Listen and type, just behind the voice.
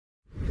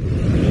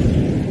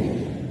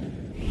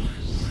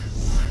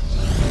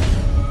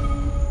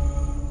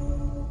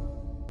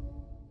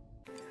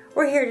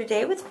We're here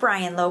today with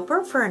Brian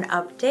Loper for an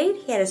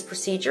update. He had his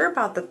procedure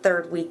about the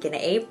third week in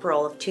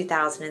April of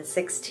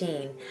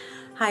 2016.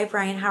 Hi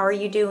Brian, how are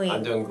you doing?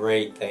 I'm doing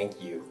great,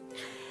 thank you.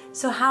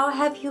 So how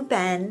have you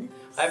been?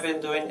 I've been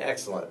doing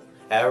excellent.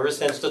 Ever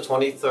since the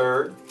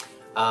 23rd,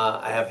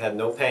 I have had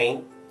no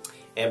pain.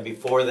 And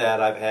before that,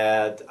 I've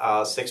had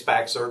 6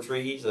 back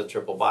surgeries, a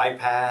triple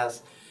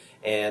bypass,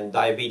 and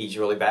diabetes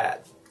really bad.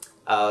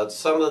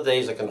 Some of the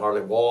days I can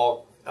hardly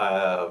walk,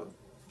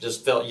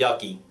 just felt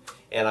yucky.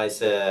 And I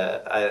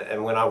said,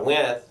 and when I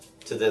went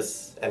to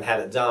this and had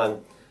it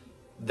done,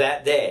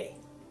 that day,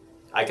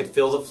 I could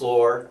feel the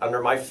floor under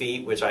my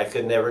feet, which I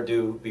could never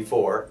do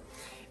before.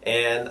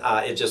 And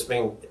it just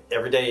been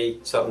every day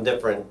something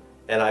different.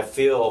 And I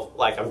feel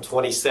like I'm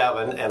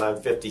 27 and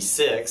I'm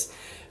 56.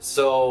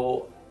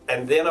 So,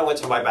 and then I went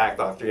to my back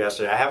doctor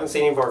yesterday. I haven't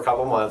seen him for a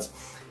couple months.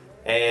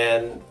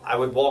 And I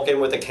would walk in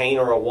with a cane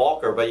or a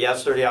walker, but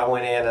yesterday I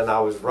went in and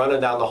I was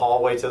running down the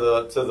hallway to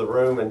the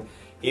room, and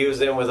he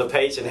was in with a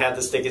patient, had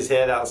to stick his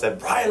head out and said,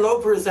 "Brian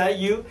Loper, is that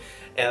you?"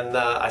 And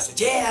I said,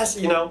 "Yes,"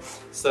 you know.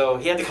 So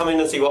he had to come in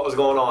and see what was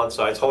going on.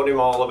 So I told him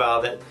all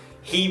about it.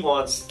 He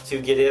wants to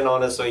get in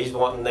on it, so he's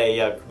wanting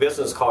a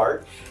business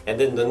card. And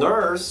then the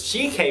nurse,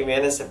 she came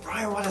in and said,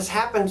 "Brian, what has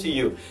happened to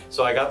you?"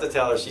 So I got to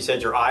tell her. She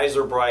said, "Your eyes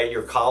are bright,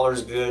 your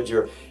collar's good,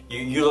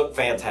 you look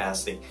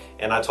fantastic."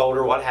 And I told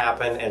her what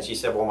happened, and she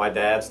said, "Well, my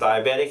dad's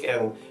diabetic,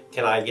 and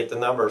can I get the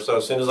number?" So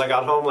as soon as I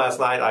got home last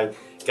night, I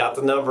got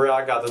the number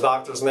out, got the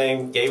doctor's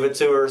name, gave it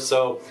to her.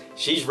 So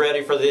she's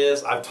ready for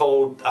this. I've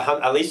told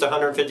at least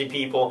 150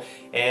 people,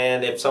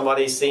 and if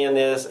somebody's seeing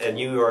this and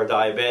you are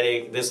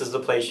diabetic, this is the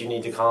place you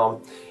need to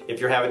come. If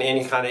you're having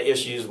any kind of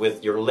issues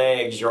with your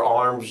legs, your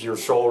arms, your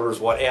shoulders,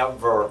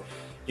 whatever,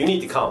 you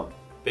need to come.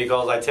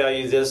 Because I tell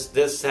you,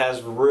 this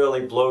has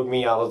really blown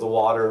me out of the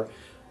water.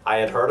 I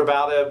had heard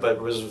about it, but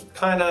it was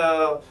kind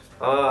of,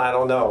 I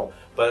don't know.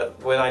 But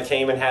when I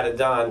came and had it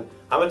done,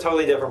 I'm a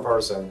totally different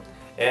person.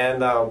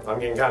 And I'm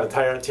getting kind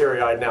of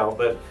teary-eyed now,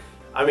 but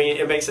I mean,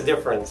 it makes a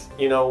difference.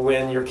 You know,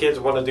 when your kids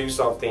want to do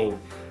something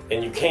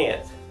and you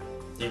can't,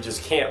 you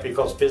just can't,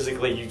 because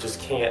physically you just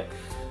can't.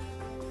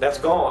 That's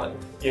gone,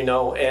 you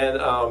know,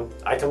 and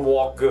I can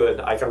walk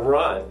good, I can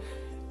run,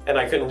 and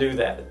I couldn't do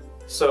that.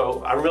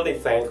 So I'm really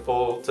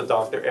thankful to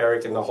Dr.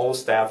 Eric and the whole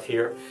staff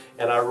here,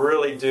 and I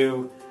really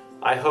do.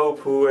 I hope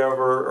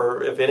whoever,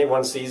 or if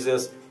anyone sees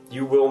this,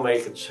 you will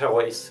make a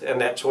choice,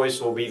 and that choice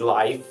will be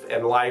life,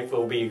 and life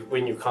will be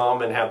when you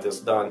come and have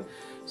this done.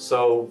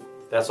 So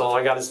that's all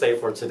I got to say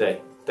for today.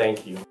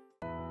 Thank you.